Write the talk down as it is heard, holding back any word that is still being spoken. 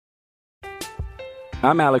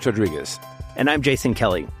I'm Alex Rodriguez. And I'm Jason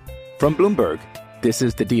Kelly. From Bloomberg, this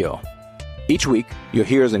is The Deal. Each week, you'll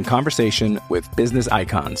hear us in conversation with business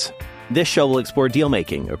icons. This show will explore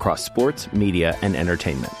deal-making across sports, media, and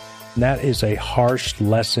entertainment. That is a harsh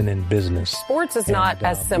lesson in business. Sports is not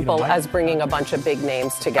as simple as bringing a bunch of big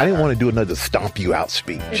names together. I didn't want to do another stomp you out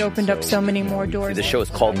speech. It opened up so many more doors. The show is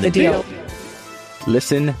called The Deal.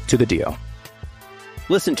 Listen to The Deal.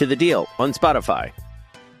 Listen to The Deal on Spotify.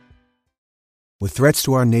 With threats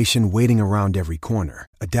to our nation waiting around every corner,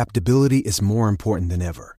 adaptability is more important than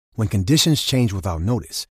ever. When conditions change without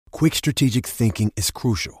notice, quick strategic thinking is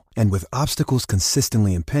crucial. And with obstacles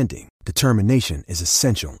consistently impending, determination is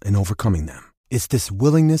essential in overcoming them. It's this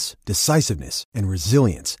willingness, decisiveness, and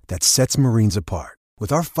resilience that sets Marines apart.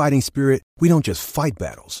 With our fighting spirit, we don't just fight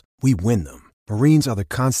battles, we win them. Marines are the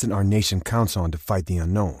constant our nation counts on to fight the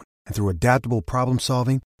unknown. And through adaptable problem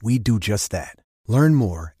solving, we do just that. Learn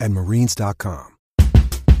more at marines.com.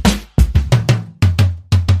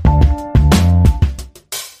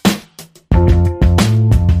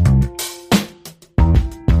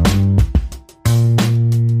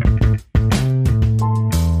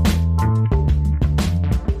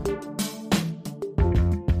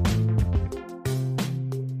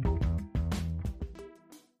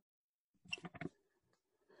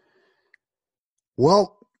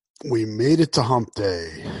 Well, we made it to hump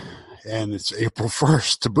day, and it's April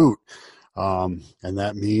 1st to boot. And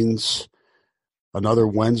that means another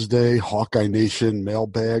Wednesday Hawkeye Nation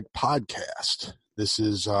mailbag podcast. This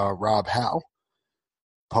is Rob Howe,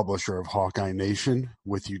 publisher of Hawkeye Nation,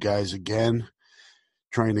 with you guys again,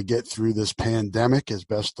 trying to get through this pandemic as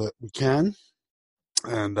best that we can.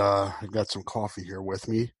 And I've got some coffee here with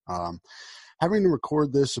me. Having to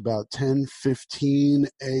record this about 10:15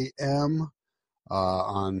 a.m.,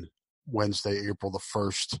 on Wednesday, April the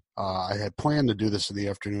 1st. I had planned to do this in the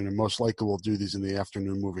afternoon, and most likely we'll do these in the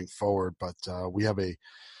afternoon moving forward, but we have a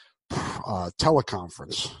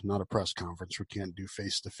teleconference, not a press conference. We can't do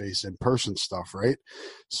face-to-face in-person stuff, right?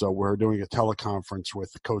 So we're doing a teleconference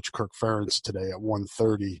with Coach Kirk Ferentz today at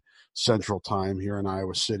 1:30 Central Time here in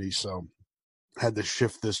Iowa City, so had to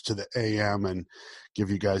shift this to the AM and give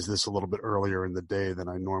you guys this a little bit earlier in the day than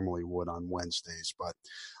I normally would on Wednesdays, but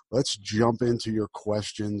let's jump into your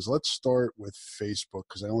questions. Let's start with Facebook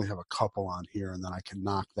because I only have a couple on here, and then I can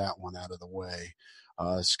knock that one out of the way.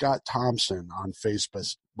 Scott Thompson on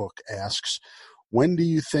Facebook asks, when do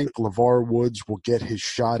you think LeVar Woods will get his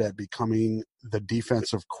shot at becoming the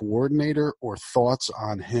defensive coordinator, or thoughts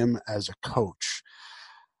on him as a coach?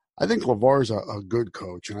 I think LeVar's a good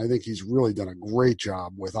coach, and I think he's really done a great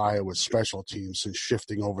job with Iowa's special teams since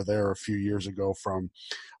shifting over there a few years ago from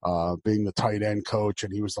being the tight end coach,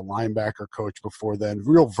 and he was the linebacker coach before then.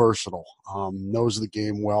 Real versatile, knows the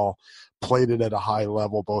game well, played it at a high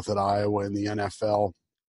level both at Iowa and the NFL,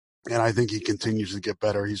 and I think he continues to get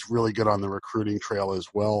better. He's really good on the recruiting trail as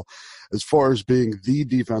well. As far as being the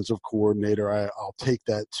defensive coordinator, I'll take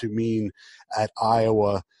that to mean at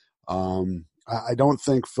Iowa. I don't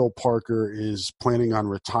think Phil Parker is planning on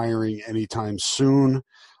retiring anytime soon,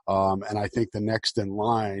 and I think the next in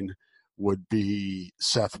line would be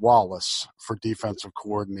Seth Wallace for defensive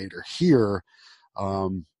coordinator here.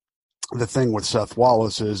 The thing with Seth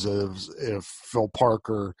Wallace is if Phil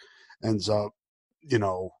Parker ends up,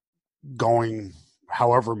 going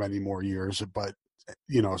however many more years, but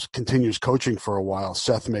continues coaching for a while,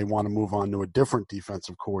 Seth may want to move on to a different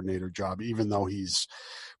defensive coordinator job, even though he's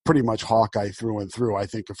pretty much Hawkeye through and through. I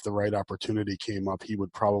think if the right opportunity came up, he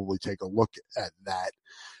would probably take a look at that.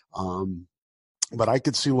 But I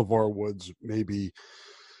could see LeVar Woods maybe,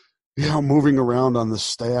 moving around on the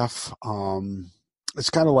staff. It's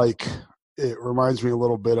kind of like, it reminds me a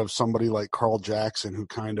little bit of somebody like Carl Jackson, who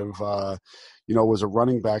kind of, was a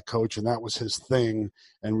running back coach, and that was his thing,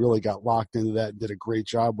 and really got locked into that and did a great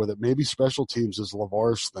job with it. Maybe special teams is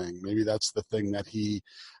LeVar's thing. Maybe that's the thing that he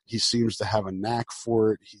seems to have a knack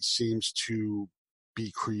for it. He seems to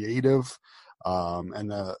be creative,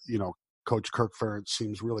 and Coach Kirk Ferentz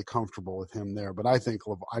seems really comfortable with him there. But I think,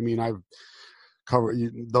 I've covered,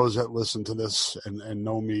 those that listen to this and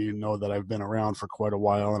know me know that I've been around for quite a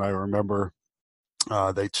while, and I remember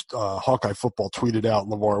Hawkeye Football tweeted out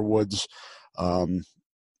LeVar Woods'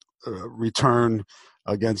 return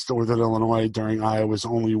against Northern Illinois during Iowa's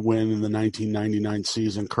only win in the 1999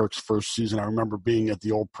 season, Kirk's first season. I remember being at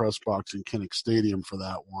the old press box in Kinnick Stadium for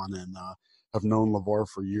that one, and have known LeVar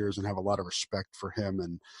for years and have a lot of respect for him,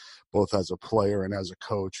 and both as a player and as a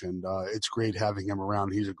coach. And it's great having him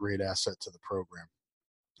around. He's a great asset to the program.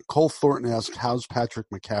 Cole Thornton asked, how's Patrick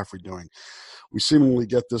McCaffrey doing? We seemingly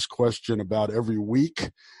get this question about every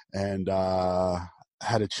week, and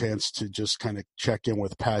had a chance to just kind of check in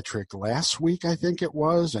with Patrick last week, I think it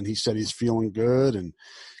was, and he said he's feeling good and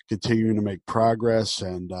continuing to make progress.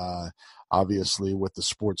 And obviously with the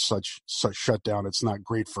sports such shutdown, it's not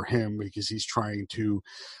great for him because he's trying to,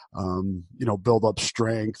 build up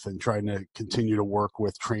strength and trying to continue to work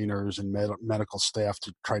with trainers and medical staff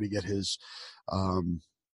to try to get his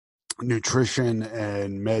nutrition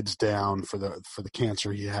and meds down for the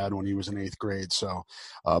cancer he had when he was in 8th grade. So,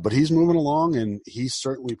 but he's moving along, and he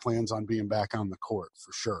certainly plans on being back on the court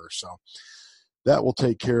for sure. So that will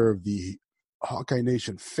take care of the Hawkeye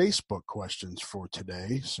Nation Facebook questions for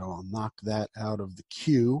today. So I'll knock that out of the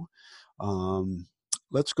queue.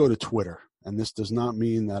 Let's go to Twitter. And this does not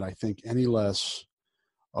mean that I think any less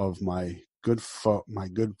of my good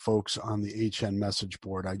folks on the HN message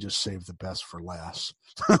board. I just saved the best for last.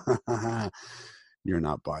 You're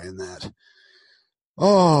not buying that.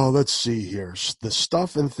 Oh, let's see here. The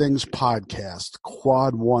Stuff and Things podcast,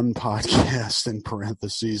 Quad 1 podcast in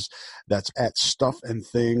parentheses. That's at Stuff and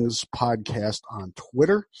Things podcast on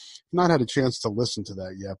Twitter. Not had a chance to listen to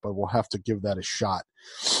that yet, but we'll have to give that a shot.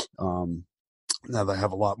 Now that I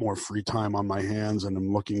have a lot more free time on my hands and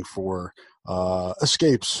I'm looking for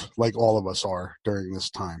escapes like all of us are during this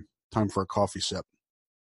time. Time for a coffee sip.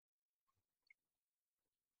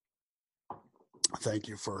 Thank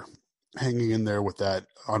you for hanging in there with that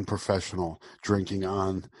unprofessional drinking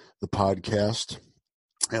on the podcast.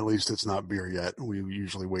 At least it's not beer yet. We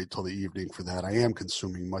usually wait till the evening for that. I am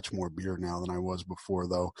consuming much more beer now than I was before,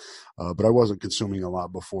 though. But I wasn't consuming a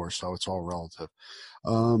lot before, so it's all relative.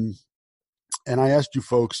 And I asked you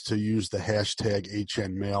folks to use the hashtag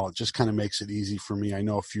HNMail. It just kind of makes it easy for me. I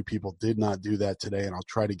know a few people did not do that today, and I'll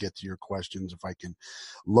try to get to your questions if I can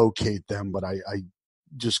locate them. But I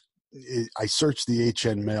searched the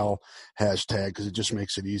HNMail hashtag because it just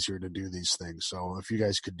makes it easier to do these things. So if you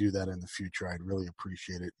guys could do that in the future, I'd really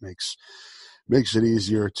appreciate it. Makes it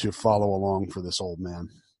easier to follow along for this old man.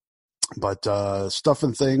 But Stuff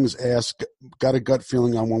and Things got a gut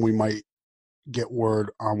feeling on when we might get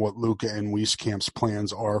word on what Luka and Wieskamp's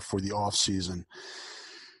plans are for the off season.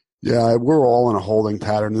 Yeah, we're all in a holding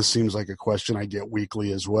pattern. This seems like a question I get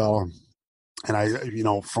weekly as well.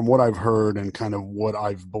 And from what I've heard and kind of what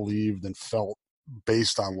I've believed and felt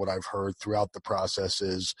based on what I've heard throughout the process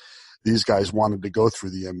is these guys wanted to go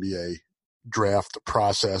through the NBA draft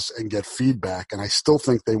process and get feedback. And I still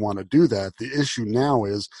think they want to do that. The issue now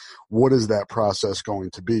is, what is that process going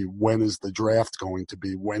to be? When is the draft going to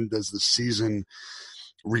be? When does the season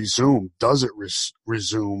resume? Does it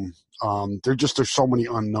resume? There's so many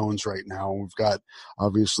unknowns right now. We've got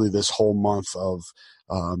obviously this whole month of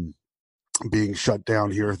being shut down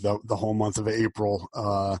here, the whole month of April.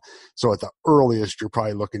 So at the earliest, you're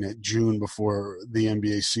probably looking at June before the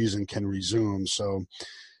NBA season can resume. So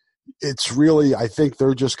it's really, I think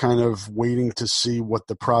they're just kind of waiting to see what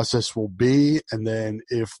the process will be, and then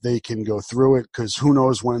if they can go through it, because who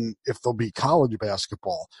knows if there'll be college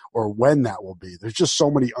basketball or when that will be. There's just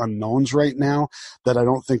so many unknowns right now that I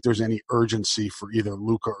don't think there's any urgency for either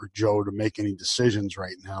Luka or Joe to make any decisions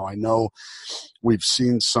right now. I know we've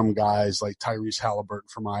seen some guys like Tyrese Halliburton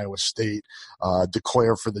from Iowa State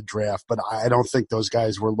declare for the draft, but I don't think those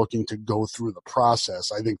guys were looking to go through the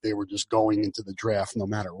process. I think they were just going into the draft no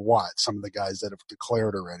matter what. Some of the guys that have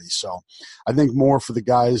declared already. So I think more for the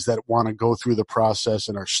guys that want to go through the process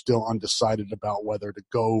and are still undecided about whether to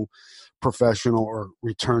go professional or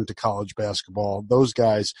return to college basketball. Those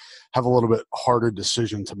guys have a little bit harder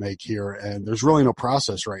decision to make here, and there's really no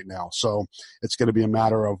process right now. So it's going to be a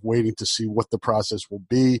matter of waiting to see what the process will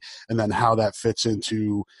be and then how that fits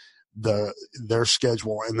into their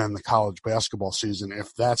schedule and then the college basketball season,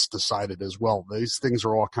 if that's decided as well. These things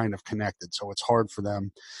are all kind of connected, so it's hard for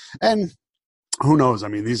them. And who knows? I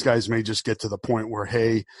mean, these guys may just get to the point where,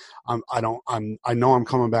 hey, I know I'm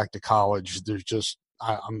coming back to college.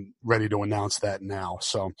 I'm ready to announce that now.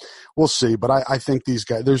 So we'll see. But I think these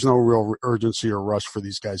guys, there's no real urgency or rush for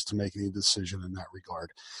these guys to make any decision in that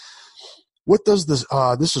regard. What does this?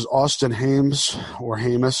 This is Austin Hames or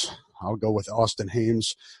Hamus. I'll go with Austin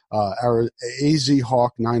Hames, our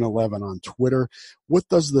AZHawk911 on Twitter. What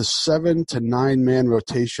does the 7 to 9 man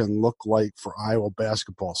rotation look like for Iowa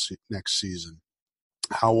basketball next season?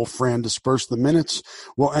 How will Fran disperse the minutes?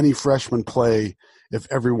 Will any freshmen play if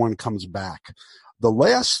everyone comes back? The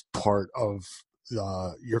last part of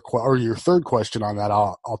your third question on that,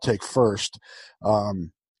 I'll take first.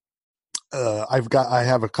 I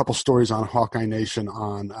have a couple stories on Hawkeye Nation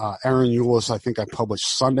on Aaron Eulis. I think I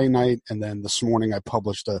published Sunday night, and then this morning I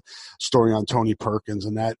published a story on Tony Perkins,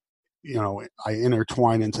 and that I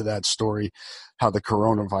intertwine into that story how the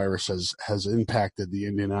coronavirus has impacted the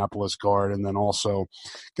Indianapolis Guard, and then also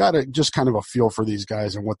got just kind of a feel for these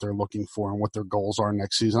guys and what they're looking for and what their goals are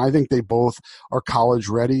next season. I think they both are college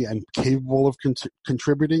ready and capable of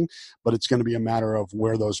contributing, but it's going to be a matter of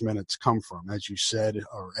where those minutes come from. As you said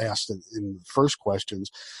or asked in the first questions,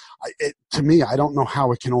 to me, I don't know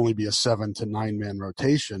how it can only be a 7 to 9 man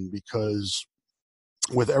rotation, because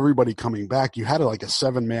with everybody coming back, you had like a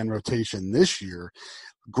 7-man rotation this year.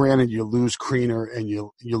 Granted, you lose Kriener and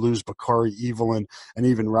you lose Bakari, Evelyn, and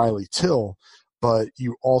even Riley Till, but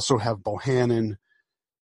you also have Bohannon,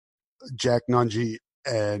 Jack Nunge,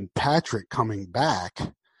 and Patrick coming back.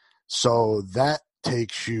 So that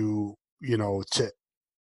takes you, to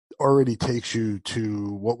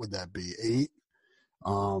what would that be, 8?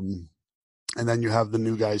 And then you have the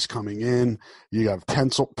new guys coming in. You have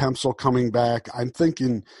Pemsel coming back. I'm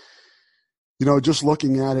thinking, just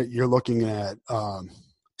looking at it, you're looking at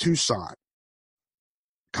Toussaint,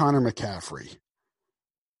 Connor McCaffrey,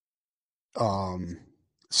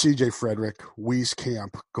 C.J. Frederick,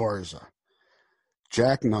 Wieskamp, Garza,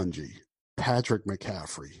 Jack Nunge, Patrick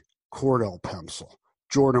McCaffrey, Cordell Pemsel,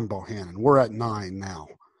 Jordan Bohannon. We're at 9 now.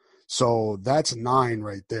 So that's 9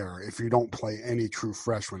 right there. If you don't play any true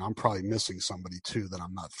freshmen, I'm probably missing somebody too that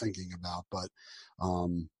I'm not thinking about. But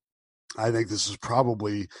I think this is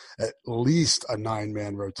probably at least a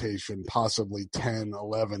 9-man rotation, possibly 10,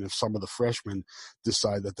 11 if some of the freshmen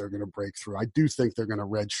decide that they're going to break through. I do think they're going to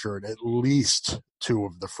redshirt at least 2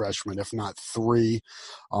 of the freshmen, if not 3,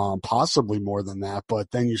 possibly more than that.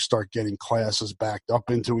 But then you start getting classes backed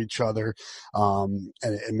up into each other, and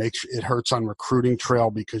it hurts on recruiting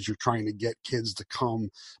trail because you're trying to get kids to come,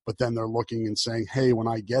 but then they're looking and saying, hey, when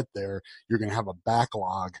I get there, you're going to have a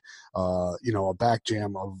backlog, a back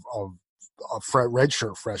jam of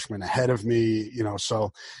redshirt freshmen ahead of me,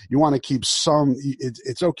 so you want to keep some.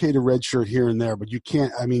 It's okay to redshirt here and there, but you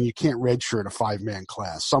can't redshirt a 5-man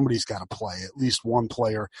class. Somebody's got to play. At least one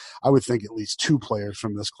player. I would think at least 2 players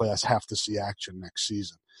from this class have to see action next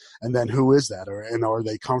season. And then who is that? And are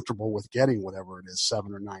they comfortable with getting whatever it is,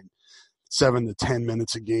 7 to 10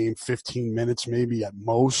 minutes a game, 15 minutes maybe at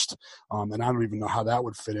most? And I don't even know how that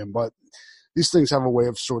would fit in, but these things have a way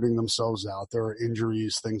of sorting themselves out. There are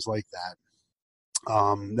injuries, things like that.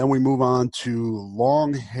 Then we move on to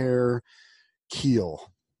long hair Keel.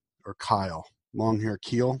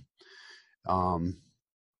 And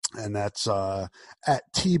that's at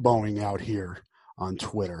T-Boeing out here on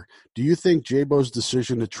Twitter. Do you think Jaybo's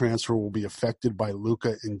decision to transfer will be affected by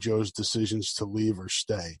Luka and Joe's decisions to leave or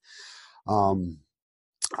stay?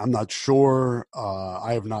 I'm not sure.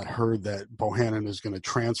 I have not heard that Bohannon is going to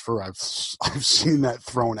transfer. I've seen that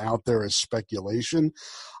thrown out there as speculation.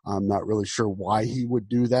 I'm not really sure why he would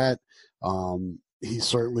do that. He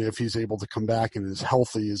certainly, if he's able to come back and is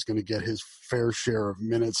healthy, is going to get his fair share of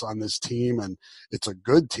minutes on this team, and it's a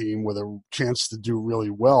good team with a chance to do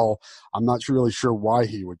really well. I'm not really sure why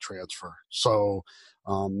he would transfer. So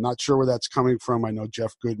not sure where that's coming from. I know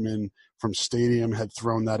Jeff Goodman from Stadium had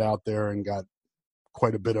thrown that out there and got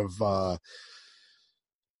quite a bit of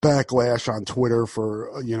backlash on Twitter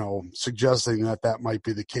for, suggesting that might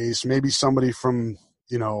be the case. Maybe somebody from,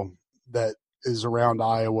 that is around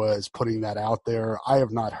Iowa is putting that out there. I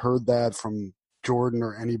have not heard that from Jordan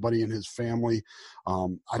or anybody in his family.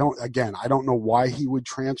 I don't know why he would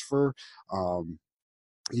transfer.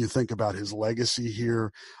 You think about his legacy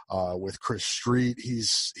here with Chris Street.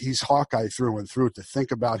 He's Hawkeye through and through. To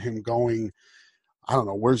think about him going, I don't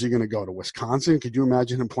know, where's he going to go? To Wisconsin? Could you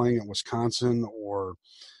imagine him playing at Wisconsin or,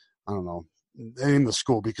 I don't know, in the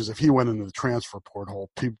school? Because if he went into the transfer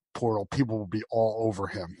portal, people will be all over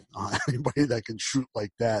him. Anybody that can shoot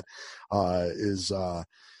like that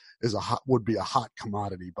would be a hot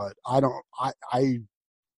commodity. But I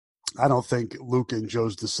don't think Luke and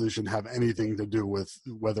Joe's decision have anything to do with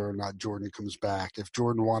whether or not Jordan comes back. If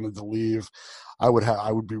Jordan wanted to leave, I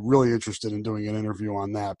would be really interested in doing an interview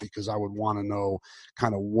on that, because I would want to know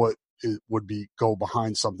kind of what it would go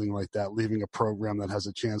behind something like that, leaving a program that has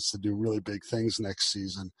a chance to do really big things next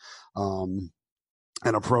season, and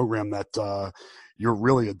a program that you're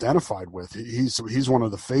really identified with. He's one of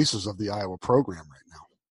the faces of the Iowa program right now.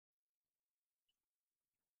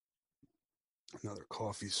 Another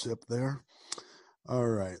coffee sip there. All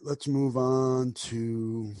right, let's move on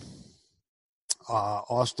to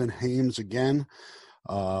Austin Hames again.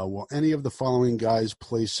 Will any of the following guys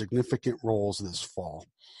play significant roles this fall?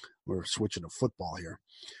 We're switching to football here.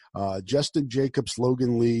 Justin Jacobs,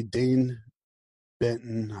 Logan Lee, Dane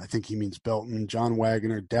Benton, I think he means Belton, John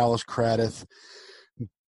Wagner, Dallas Craddock,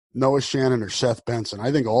 Noah Shannon or Seth Benson.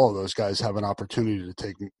 I think all of those guys have an opportunity to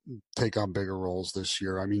take on bigger roles this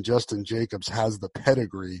year. I mean, Justin Jacobs has the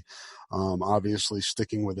pedigree, obviously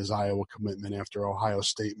sticking with his Iowa commitment after Ohio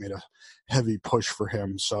State made a heavy push for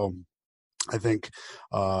him. So I think,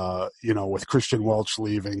 with Christian Welch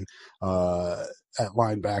leaving at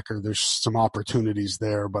linebacker, there's some opportunities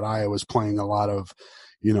there, but Iowa's playing a lot of,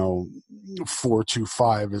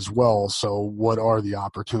 4-2-5 as well. So what are the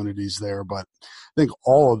opportunities there? But I think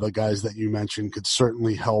all of the guys that you mentioned could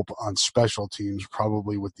certainly help on special teams,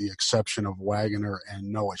 probably with the exception of Wagner and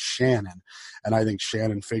Noah Shannon. And I think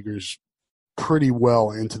Shannon figures pretty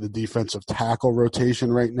well into the defensive tackle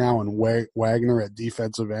rotation right now, and Wagner at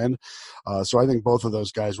defensive end. So I think both of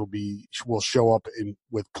those guys will show up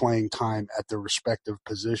with playing time at their respective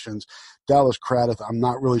positions. Dallas Craddock, I'm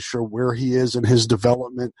not really sure where he is in his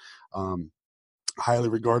development. Highly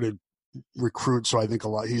regarded recruit, so I think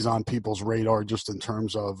he's on people's radar just in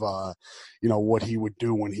terms of what he would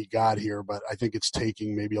do when he got here. But I think it's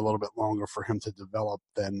taking maybe a little bit longer for him to develop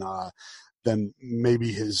than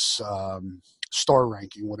maybe his star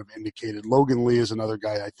ranking would have indicated. Logan Lee is another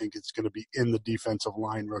guy I think it's going to be in the defensive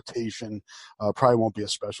line rotation. Probably won't be a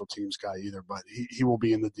special teams guy either, but he will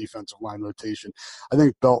be in the defensive line rotation. I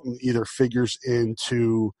think Belton either figures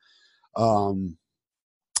into that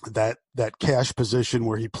cash position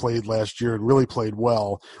where he played last year and really played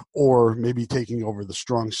well, or maybe taking over the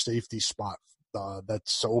strong safety spot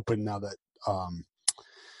that's open now that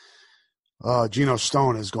Geno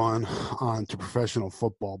Stone has gone on to professional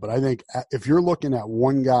football. But I think if you're looking at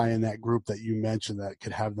one guy in that group that you mentioned that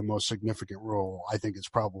could have the most significant role, I think it's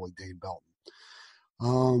probably Dane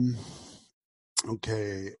Belton.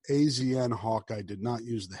 Okay, AZN Hawkeye did not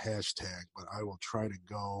use the hashtag, but I will try to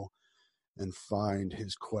go and find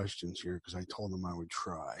his questions here because I told him I would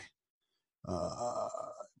try.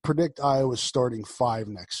 Predict Iowa's starting 5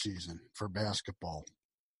 next season for basketball.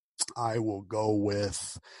 I will go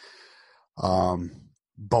with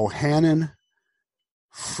Bohannon,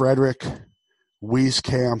 Frederick,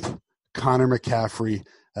 Wieskamp, Connor McCaffrey,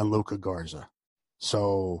 and Luka Garza.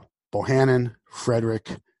 So Bohannon, Frederick,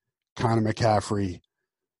 Connor McCaffrey,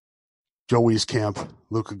 Joe Wieskamp,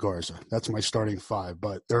 Luka Garza. That's my starting 5,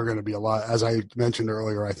 but there are going to be a lot. As I mentioned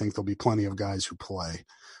earlier, I think there'll be plenty of guys who play.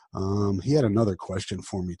 He had another question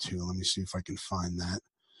for me too. Let me see if I can find that.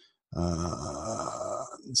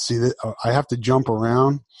 I have to jump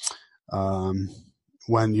around.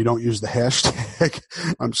 When you don't use the hashtag,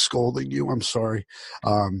 I'm scolding you. I'm sorry.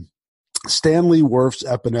 Stanley, Wirfs,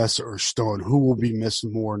 Epinesa, or Stone, who will be missed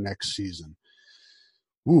more next season?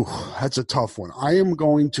 Ooh, that's a tough one. I am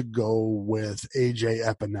going to go with A.J.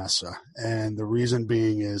 Epinesa, and the reason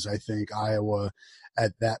being is I think Iowa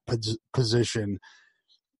at that position,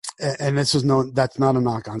 and that's not a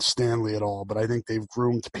knock on Stanley at all, but I think they've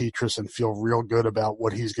groomed Petrus and feel real good about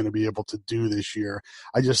what he's going to be able to do this year.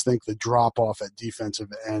 I just think the drop-off at defensive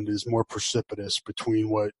end is more precipitous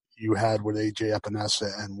between what you had with A.J.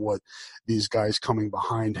 Epinesa and what these guys coming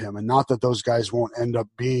behind him. And not that those guys won't end up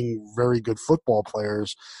being very good football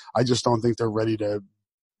players. I just don't think they're ready to,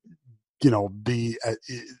 be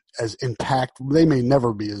as impactful. They may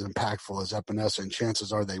never be as impactful as Epinesa, and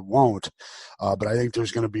chances are they won't. But I think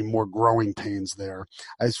there's going to be more growing pains there.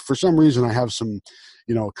 For some reason, I have some,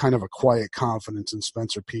 kind of a quiet confidence in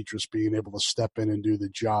Spencer Petrus being able to step in and do the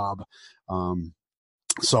job.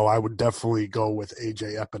 So I would definitely go with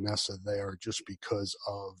A.J. Epinesa there just because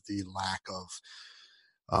of the lack of,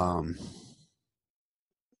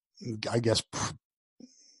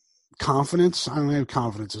 confidence. I don't know if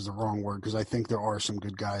confidence is the wrong word because I think there are some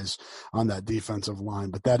good guys on that defensive line,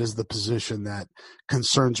 but that is the position that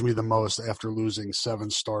concerns me the most after losing 7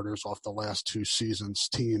 starters off the last 2 seasons'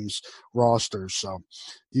 teams' rosters. So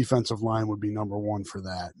defensive line would be number 1 for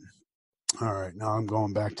that. All right, now I'm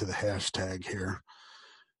going back to the hashtag here.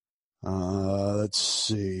 Let's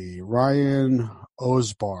see. Ryan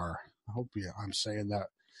Osbar. I hope I'm saying that.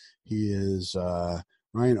 He is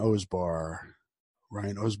Ryan Osbar.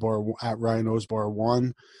 Ryan Osbar at Ryan Osbar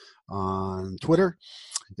 1 on Twitter.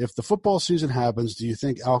 If the football season happens, do you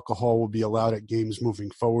think alcohol will be allowed at games moving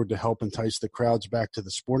forward to help entice the crowds back to the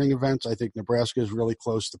sporting events? I think Nebraska is really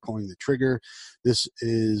close to pulling the trigger. This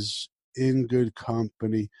is in good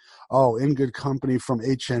company. Oh, in good company from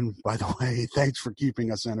HN, by the way. Thanks for keeping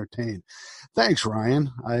us entertained. Thanks, Ryan.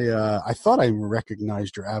 I thought I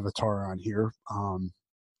recognized your avatar on here.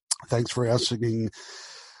 Thanks for asking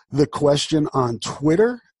the question on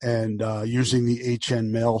Twitter and using the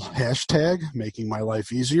HN Mail hashtag, making my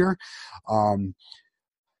life easier.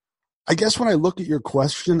 I I guess when I look at your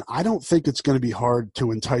question, I don't think it's going to be hard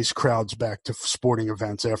to entice crowds back to sporting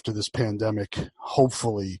events after this pandemic.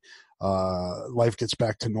 Hopefully, life gets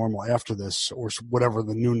back to normal after this, or whatever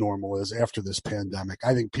the new normal is after this pandemic.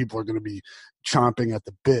 I think people are going to be chomping at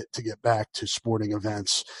the bit to get back to sporting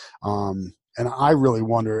events. And I really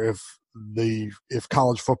wonder if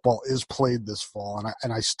college football is played this fall,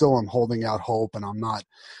 and I still am holding out hope, and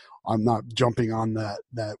I'm not jumping on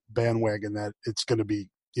that bandwagon that it's going to be,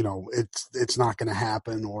 it's not going to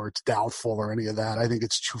happen or it's doubtful or any of that. I think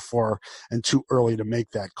it's too far and too early to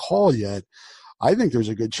make that call yet. I think there's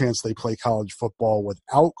a good chance they play college football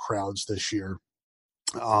without crowds this year,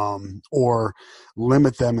 or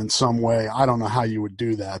limit them in some way. I don't know how you would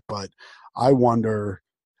do that, but I wonder.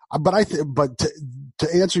 But to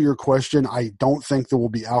answer your question, I don't think there will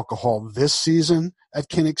be alcohol this season at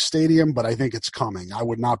Kinnick Stadium, but I think it's coming. I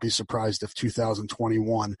would not be surprised if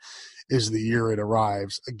 2021 is the year it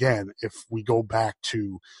arrives. Again, if we go back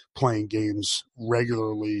to playing games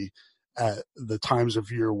regularly at the times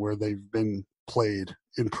of year where they've been played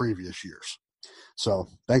in previous years. So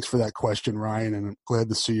thanks for that question, Ryan, and I'm glad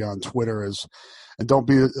to see you on Twitter. And don't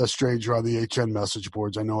be a stranger on the HN message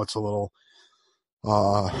boards. I know it's a little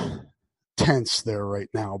tense there right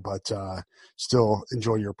now, but still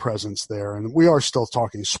enjoy your presence there. And we are still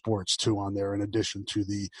talking sports too on there, in addition to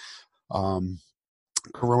the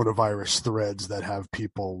coronavirus threads that have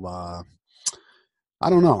people, I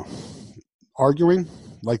don't know, arguing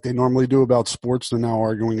like they normally do about sports. They're now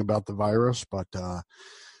arguing about the virus, but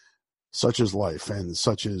such is life, and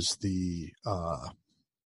such is the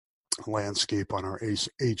landscape on our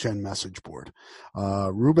HN message board.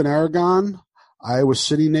 Ruben Aragon, Iowa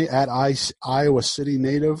City Iowa City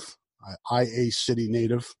native, IA City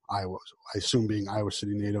native, Iowa, I assume being Iowa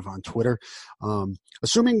City native on Twitter.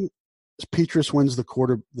 Assuming Petras wins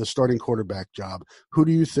the starting quarterback job, who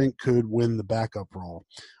do you think could win the backup role?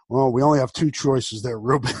 Well, we only have two choices there,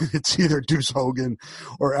 Ruben. It's either Deuce Hogan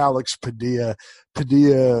or Alex Padilla.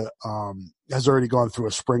 Padilla has already gone through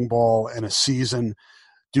a spring ball and a season.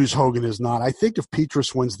 Deuce Hogan is not. I think if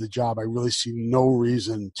Petras wins the job, I really see no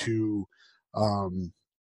reason to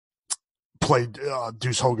play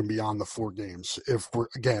Deuce Hogan beyond the 4 games. If we're,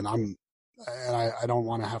 again, I don't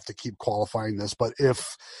want to have to keep qualifying this, but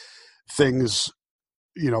if things,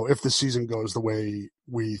 if the season goes the way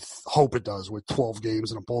we hope it does, with 12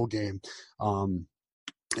 games and a bowl game,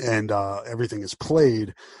 and everything is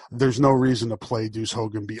played, there's no reason to play Deuce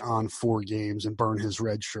Hogan beyond 4 games and burn his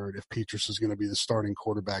red shirt if Petras is going to be the starting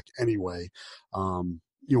quarterback anyway.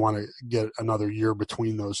 You want to get another year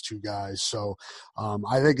between those two guys. So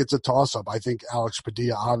I think it's a toss-up. I think Alex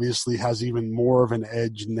Padilla obviously has even more of an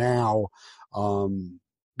edge now,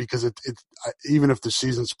 because it even if the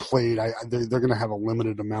season's played, they're going to have a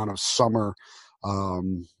limited amount of summer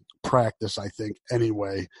practice, I think,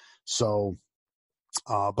 anyway. So,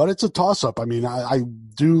 but it's a toss-up. I mean, I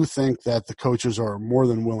do think that the coaches are more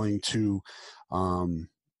than willing to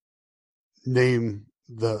name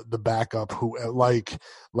the backup, who, like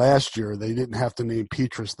last year, they didn't have to name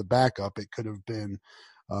Petras the backup. It could have been,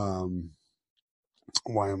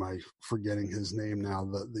 why am I forgetting his name now?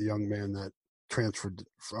 The young man that transferred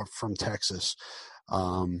from Texas,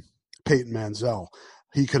 Peyton Manziel.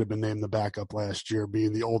 He could have been named the backup last year,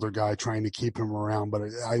 being the older guy, trying to keep him around. But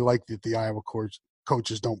I like that the Iowa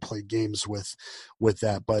coaches don't play games with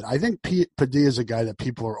that. But I think Padilla is a guy that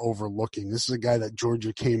people are overlooking. This is a guy that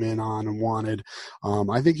Georgia came in on and wanted.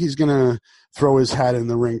 I think he's going to throw his hat in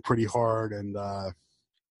the ring pretty hard and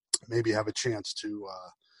maybe have a chance to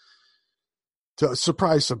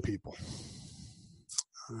surprise some people.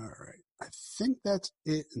 All right. I think that's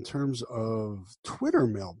it in terms of Twitter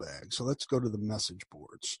mailbag. So let's go to the message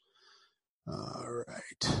boards. All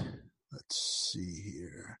right. Let's see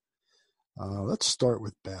here. Let's start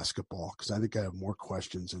with basketball, because I think I have more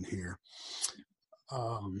questions in here.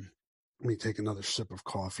 Let me take another sip of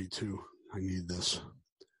coffee, too. I need this.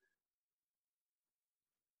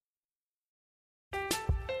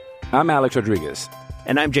 I'm Alex Rodriguez.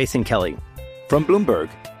 And I'm Jason Kelly. From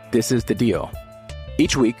Bloomberg, this is The Deal.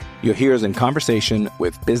 Each week, you'll hear us in conversation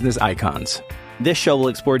with business icons. This show will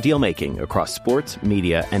explore deal-making across sports,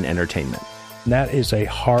 media, and entertainment. That is a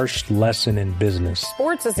harsh lesson in business.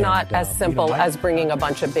 Sports is not as simple as bringing a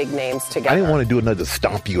bunch of big names together. I didn't want to do another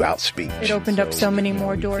stomp you out speech. It opened up so many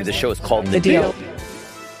more doors. The show is called The Deal.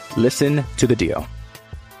 Listen to The Deal.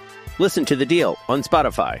 Listen to The Deal on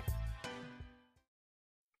Spotify.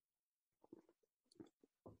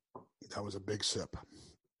 That was a big sip.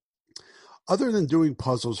 Other than doing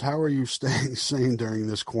puzzles, how are you staying sane during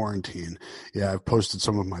this quarantine? Yeah, I've posted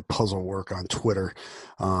some of my puzzle work on Twitter,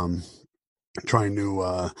 trying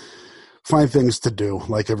to find things to do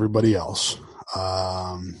like everybody else.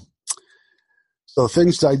 So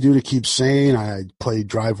things I do to keep sane, I play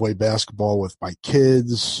driveway basketball with my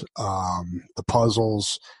kids, the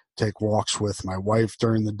puzzles, take walks with my wife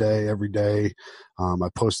during the day, every day. I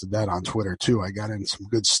posted that on Twitter too. I got in some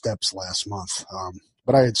good steps last month.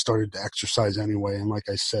 But I had started to exercise anyway. And like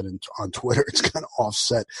I said on Twitter, it's kind of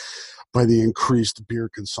offset by the increased beer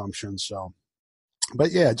consumption. So,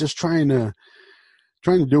 but yeah, just trying to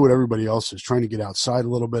do what everybody else is, trying to get outside a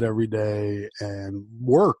little bit every day and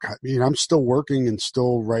work. I mean, I'm still working and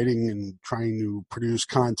still writing and trying to produce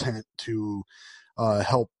content to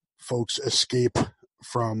help folks escape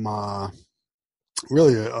from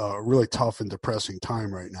really a really tough and depressing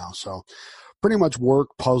time right now. So pretty much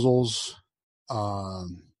work, puzzles,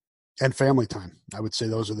 and family time. I would say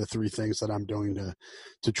those are the three things that I'm doing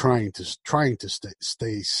to trying to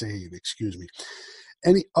stay sane. Excuse me.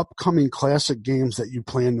 Any upcoming classic games that you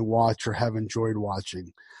plan to watch or have enjoyed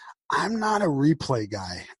watching? I'm not a replay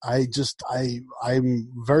guy. I'm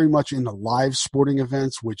very much into live sporting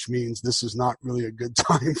events, which means this is not really a good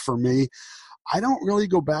time for me. I don't really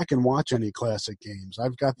go back and watch any classic games.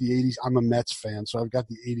 I've got the 80s. I'm a Mets fan, so I've got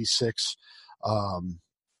the 86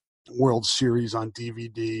 World Series on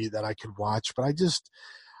DVD that I could watch, but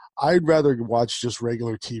I'd rather watch just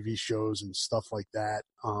regular TV shows and stuff like that.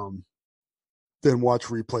 Than watch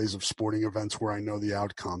replays of sporting events where I know the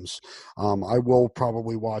outcomes. I will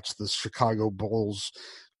probably watch the Chicago Bulls,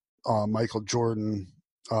 Michael Jordan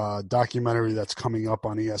documentary that's coming up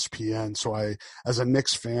on ESPN. So as a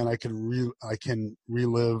Knicks fan, I can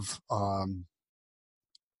relive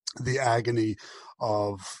the agony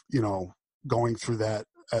of, going through that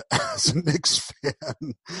as a Knicks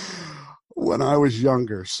fan when I was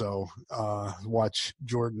younger. So watch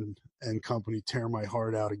Jordan and company tear my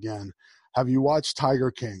heart out again. Have you watched Tiger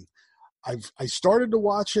King? I started to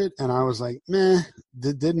watch it and I was like, meh,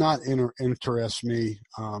 did not interest me.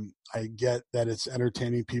 I get that it's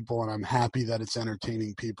entertaining people and I'm happy that it's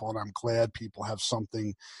entertaining people and I'm glad people have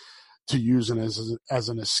something to use it as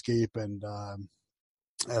an escape and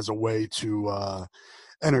as a way to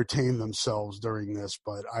entertain themselves during this.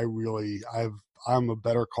 But I'm a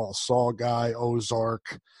Better Call Saul guy,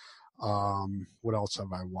 Ozark. What else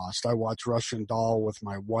have I watched? I watched Russian Doll with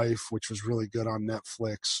my wife, which was really good on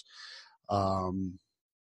Netflix. I'm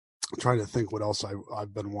trying to think what else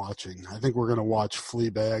I've been watching. I think we're going to watch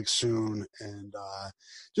Fleabag soon, and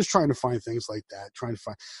just trying to find things like that. Trying to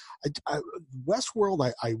find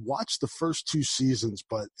Westworld. I watched the first 2 seasons,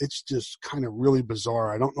 but it's just kind of really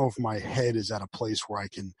bizarre. I don't know if my head is at a place where I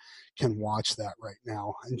can watch that right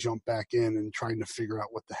now and jump back in and trying to figure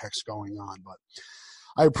out what the heck's going on. But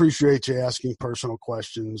I appreciate you asking personal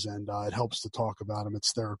questions, and it helps to talk about them.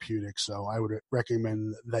 It's therapeutic, so I would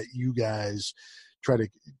recommend that you guys try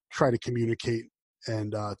to communicate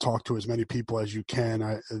and talk to as many people as you can.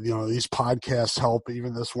 These podcasts help,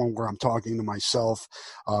 even this one where I'm talking to myself,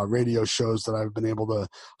 radio shows that I've been able to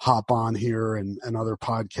hop on here and other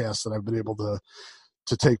podcasts that I've been able to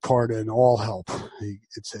take part in all help.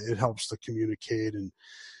 It helps to communicate, and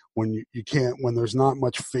when when there's not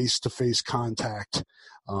much face-to-face contact,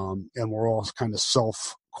 and we're all kind of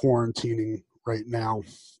self-quarantining right now,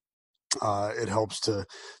 it helps to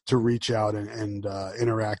reach out and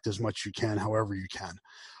interact as much you can, however you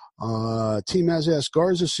can. Team has asked,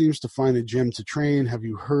 Garza seems to find a gym to train. Have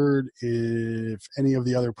you heard if any of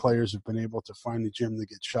the other players have been able to find a gym to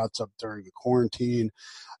get shots up during the quarantine?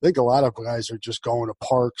 I think a lot of guys are just going to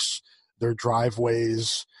parks, their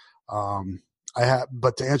driveways.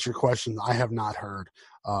 But to answer your question, I have not heard.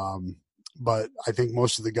 But I think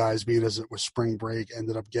most of the guys, being as it was spring break,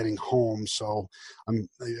 ended up getting home. So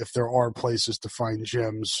if there are places to find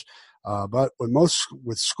gyms, but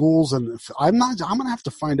with schools, and I'm going to have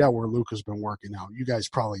to find out where Luka's been working out. You guys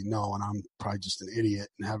probably know, and I'm probably just an idiot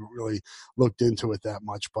and haven't really looked into it that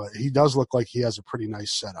much, but he does look like he has a pretty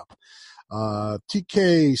nice setup.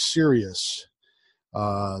 TK Sirius,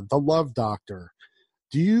 the Love Doctor.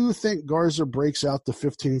 Do you think Garza breaks out the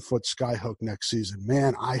 15-foot skyhook next season?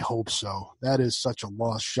 Man, I hope so. That is such a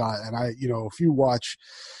lost shot. And if you watch,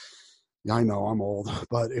 I know I'm old,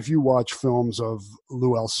 but if you watch films of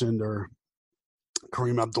Lou Alcindor,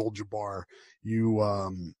 Kareem Abdul-Jabbar,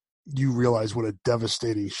 you realize what a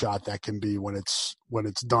devastating shot that can be when it's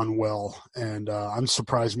done well. And I'm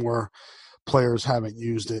surprised more players haven't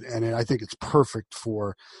used it, and I think it's perfect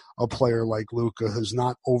for a player like Luka, who's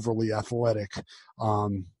not overly athletic,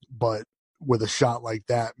 but with a shot like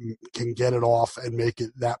that can get it off and make it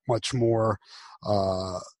that much more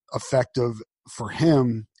effective for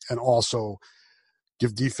him, and also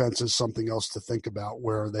give defenses something else to think about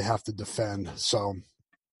where they have to defend. So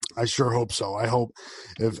I sure hope so. I hope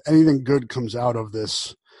if anything good comes out of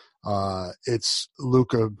this, it's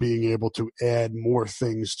Luka being able to add more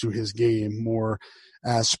things to his game, more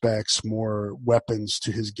aspects, more weapons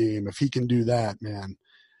to his game. If he can do that, man,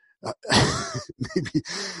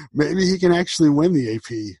 maybe he can actually win the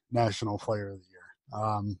AP National Player of the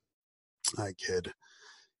Year. That kid,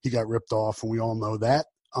 he got ripped off, and we all know that.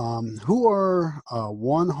 Who are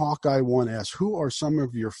one Hawkeye, one asks, who are some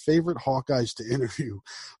of your favorite Hawkeyes to interview,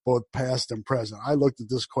 both past and present? I looked at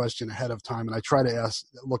this question ahead of time, and I try to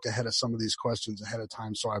look ahead of some of these questions ahead of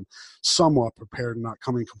time, so I'm somewhat prepared and not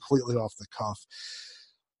coming completely off the cuff.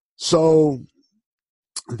 So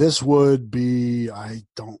this would be, I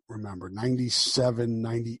don't remember, 97,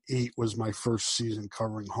 98 was my first season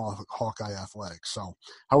covering Hawkeye Athletics. So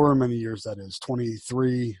however many years that is,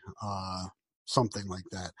 23, something like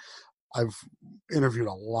that. I've interviewed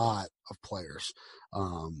a lot of players.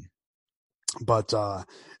 But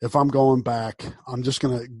if I'm going back, I'm just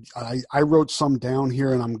going to – I wrote some down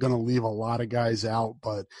here, and I'm going to leave a lot of guys out,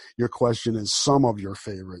 but your question is some of your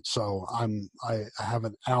favorites. So I have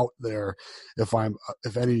an out there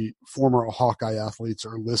if any former Hawkeye athletes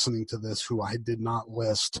are listening to this who I did not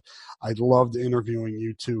list. I'd loved interviewing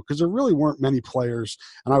you too, because there really weren't many players,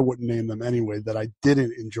 and I wouldn't name them anyway, that I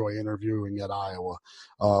didn't enjoy interviewing at Iowa,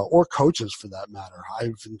 or coaches for that matter.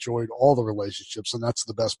 I've enjoyed all the relationships, and that's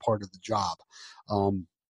the best part of the job.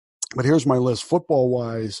 But here's my list.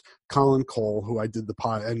 Football-wise, Colin Cole, who I did the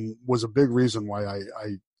pod, and was a big reason why I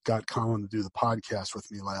got Colin to do the podcast with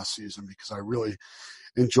me last season, because I really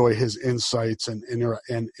enjoy his insights and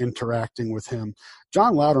interacting with him.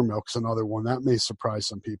 John Loudermilk's another one. That may surprise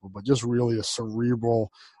some people, but just really a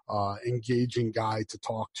cerebral, engaging guy to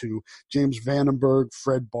talk to. James Vandenberg,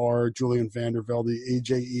 Fred Barr, Julian Vandervelde,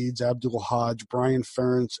 A.J. Eads, Abdul Hodge, Brian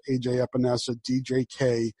Ferentz, A.J. Epinesa, D.J.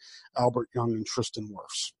 K, Albert Young, and Tristan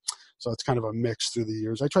Wirfs. So it's kind of a mix through the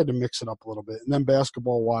years. I tried to mix it up a little bit. And then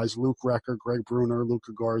basketball-wise, Luke Recker, Greg Bruner,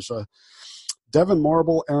 Luca Garza, Devin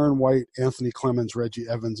Marble, Aaron White, Anthony Clemens, Reggie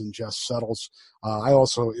Evans, and Jess Settles. I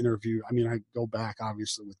also interviewed, I go back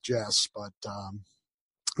obviously with Jess, but,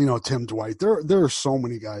 Tim Dwight. There are so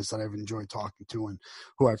many guys that I've enjoyed talking to and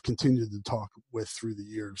who I've continued to talk with through the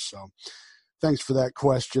years. So thanks for that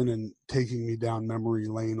question and taking me down memory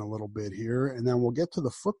lane a little bit here. And then we'll get to the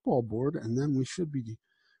football board, and then we should be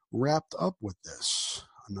wrapped up with this.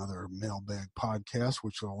 Another mailbag podcast,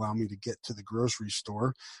 which will allow me to get to the grocery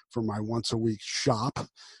store for my once-a-week shop.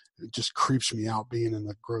 It just creeps me out being in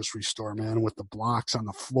the grocery store, man, with the blocks on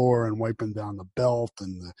the floor and wiping down the belt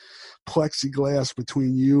and the plexiglass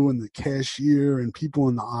between you and the cashier and people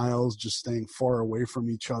in the aisles just staying far away from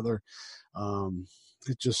each other.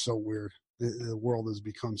 It's just so weird. The world has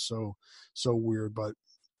become so weird, but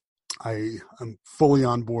I am fully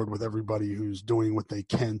on board with everybody who's doing what they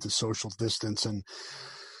can to social distance and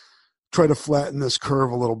try to flatten this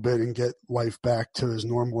curve a little bit and get life back to as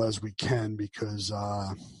normal as we can, because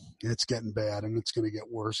it's getting bad and it's going to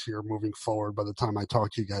get worse here moving forward. By the time I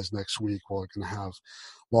talk to you guys next week, we're going to have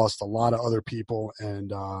lost a lot of other people, and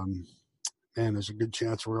man, there's a good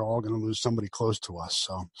chance we're all going to lose somebody close to us.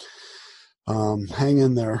 So hang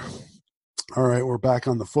in there. All right, we're back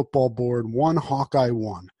on the football board. One Hawkeye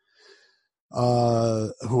one.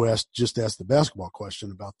 Who just asked the basketball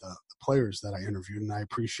question about the players that I interviewed, and I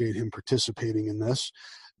appreciate him participating in this.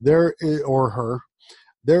 There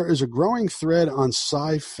is a growing thread on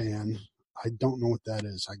SciFan. I don't know what that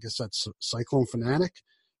is. I guess that's Cyclone Fanatic,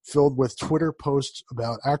 filled with Twitter posts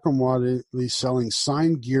about Akram Wadley selling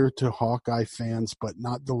signed gear to Hawkeye fans but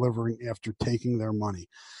not delivering after taking their money.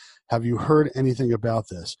 Have you heard anything about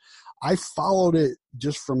this? I followed it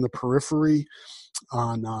just from the periphery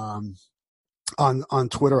on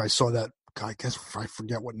Twitter. I saw that, I guess I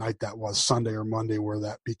forget what night that was, Sunday or Monday, where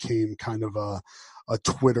that became kind of a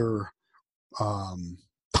Twitter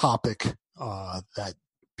topic that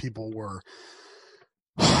people were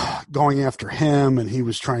going after him, and he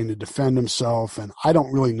was trying to defend himself. And I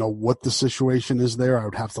don't really know what the situation is there. I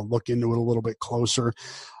would have to look into it a little bit closer.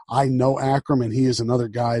 I know Akram, and he is another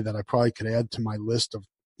guy that I probably could add to my list of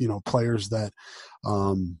players that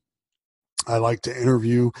I like to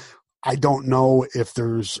interview. I don't know if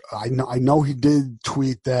there's – I know he did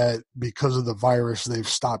tweet that because of the virus they've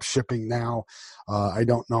stopped shipping now. I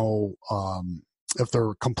don't know if there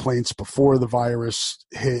were complaints before the virus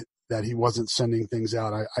hit that he wasn't sending things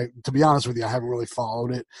out. I to be honest with you, I haven't really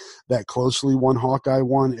followed it that closely, one Hawkeye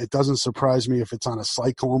one. It doesn't surprise me if it's on a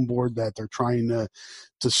Cyclone board that they're trying to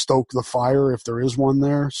stoke the fire if there is one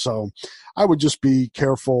there. So I would just be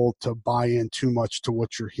careful to buy in too much to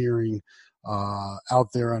what you're hearing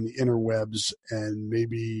out there on the interwebs, and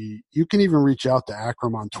maybe you can even reach out to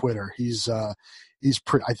Akram on Twitter.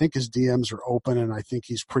 I think his DMs are open, and I think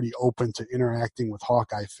he's pretty open to interacting with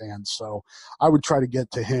Hawkeye fans. So I would try to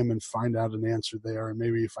get to him and find out an answer there. And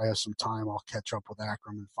maybe if I have some time, I'll catch up with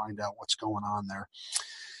Akram and find out what's going on there.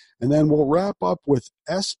 And then we'll wrap up with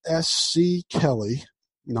SSC Kelly,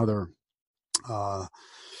 another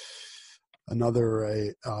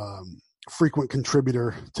frequent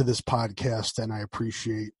contributor to this podcast, and I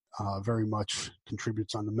appreciate very much,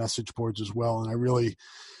 contributes on the message boards as well. And I really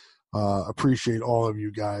appreciate all of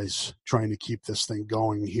you guys trying to keep this thing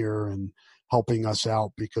going here and helping us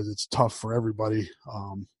out, because it's tough for everybody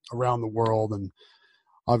around the world, and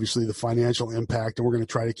obviously the financial impact. And we're going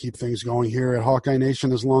to try to keep things going here at Hawkeye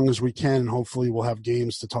Nation as long as we can, and hopefully we'll have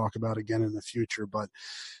games to talk about again in the future. But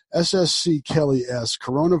SSC Kelly asks,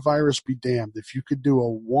 coronavirus be damned, if you could do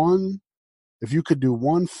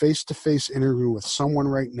one face-to-face interview with someone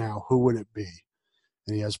right now, who would it be?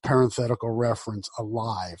 And he has parenthetical reference,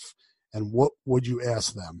 alive. And what would you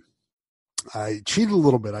ask them? I cheated a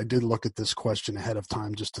little bit. I did look at this question ahead of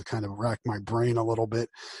time just to kind of rack my brain a little bit,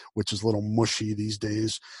 which is a little mushy these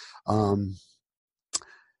days. For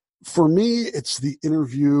me, it's the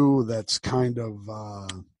interview that's kind of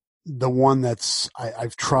the one that's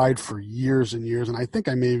I've tried for years and years, and I think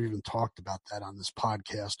I may have even talked about that on this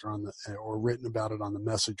podcast or written about it on the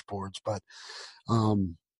message boards. But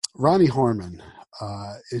Ronnie Harmon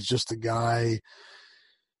is just a guy.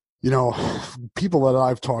 You know, people that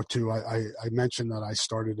I've talked to, I mentioned that I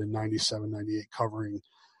started in 97, 98 covering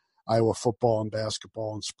Iowa football and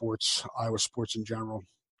basketball and sports, Iowa sports in general.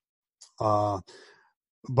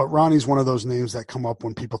 But Ronnie's one of those names that come up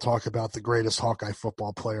when people talk about the greatest Hawkeye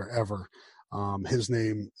football player ever. His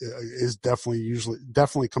name is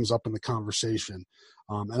definitely comes up in the conversation.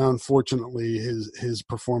 And unfortunately, his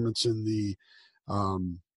performance in the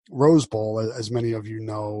Rose Bowl, as many of you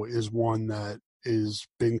know, is one that has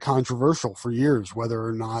been controversial for years, whether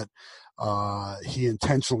or not he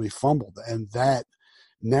intentionally fumbled. And that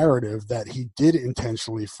narrative that he did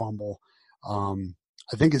intentionally fumble,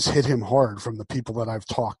 I think it's hit him hard from the people that I've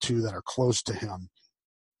talked to that are close to him.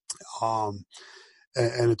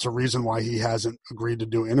 And it's a reason why he hasn't agreed to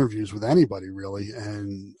do interviews with anybody, really.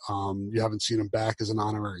 And you haven't seen him back as an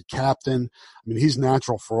honorary captain. I mean, he's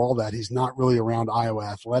natural for all that. He's not really around Iowa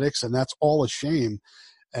athletics, and that's all a shame.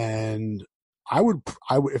 And I would,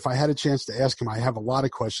 if I had a chance to ask him, I have a lot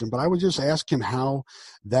of questions, but I would just ask him how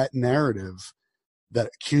that narrative that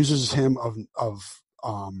accuses him of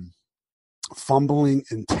fumbling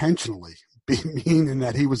intentionally, meaning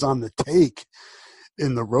that he was on the take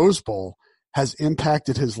in the Rose Bowl, has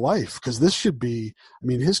impacted his life. Because this should be, I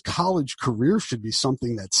mean, his college career should be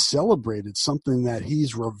something that's celebrated, something that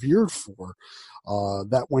he's revered for,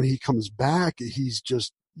 that when he comes back, he's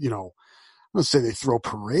just, you know, I don't say they throw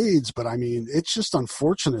parades, but I mean, it's just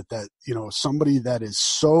unfortunate that, you know, somebody that was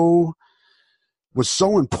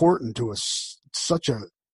so important to us, such a,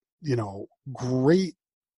 you know, great,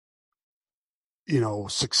 you know,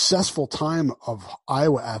 successful time of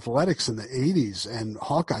Iowa athletics in the 80s and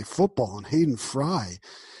Hawkeye football, and Hayden Fry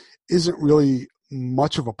isn't really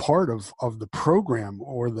much of a part of the program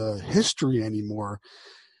or the history anymore.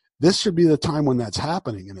 This should be the time when that's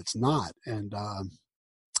happening, and it's not. And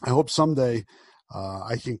I hope someday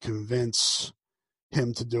I can convince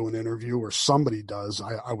him to do an interview, or somebody does.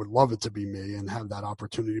 I would love it to be me and have that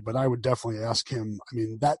opportunity, but I would definitely ask him. I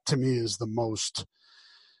mean, that to me is the most,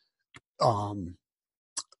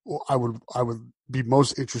 I would be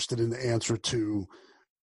most interested in the answer to,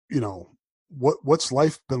 you know, what's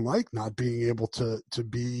life been like not being able to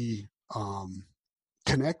be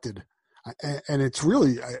connected. And it's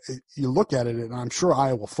really, you look at it, and I'm sure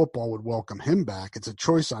Iowa football would welcome him back. It's a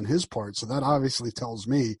choice on his part. So that obviously tells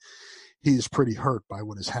me he's pretty hurt by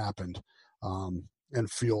what has happened,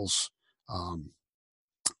 and feels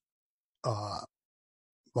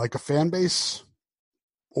like a fan base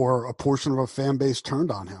or a portion of a fan base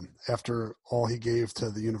turned on him after all he gave to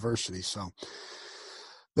the university. So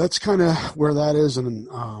that's kind of where that is. And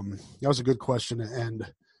that was a good question to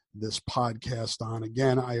end this podcast on.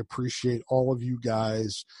 Again, I appreciate all of you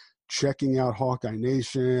guys checking out Hawkeye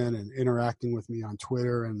Nation and interacting with me on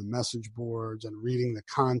Twitter and the message boards and reading the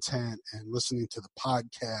content and listening to the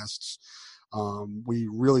podcasts. We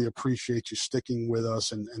really appreciate you sticking with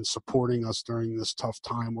us and supporting us during this tough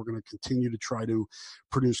time. We're going to continue to try to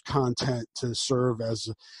produce content to serve as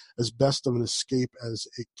best of an escape as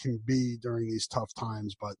it can be during these tough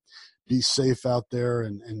times. But be safe out there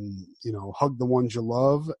and hug the ones you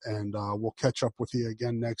love. And we'll catch up with you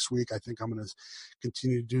again next week. I think I'm going to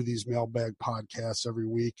continue to do these mailbag podcasts every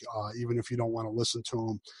week, even if you don't want to listen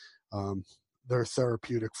to them. They're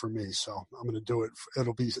therapeutic for me, so I'm going to do it.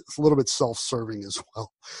 It's a little bit self-serving as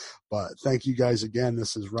well. But thank you guys again.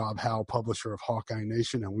 This is Rob Howe, publisher of Hawkeye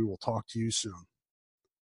Nation, and we will talk to you soon.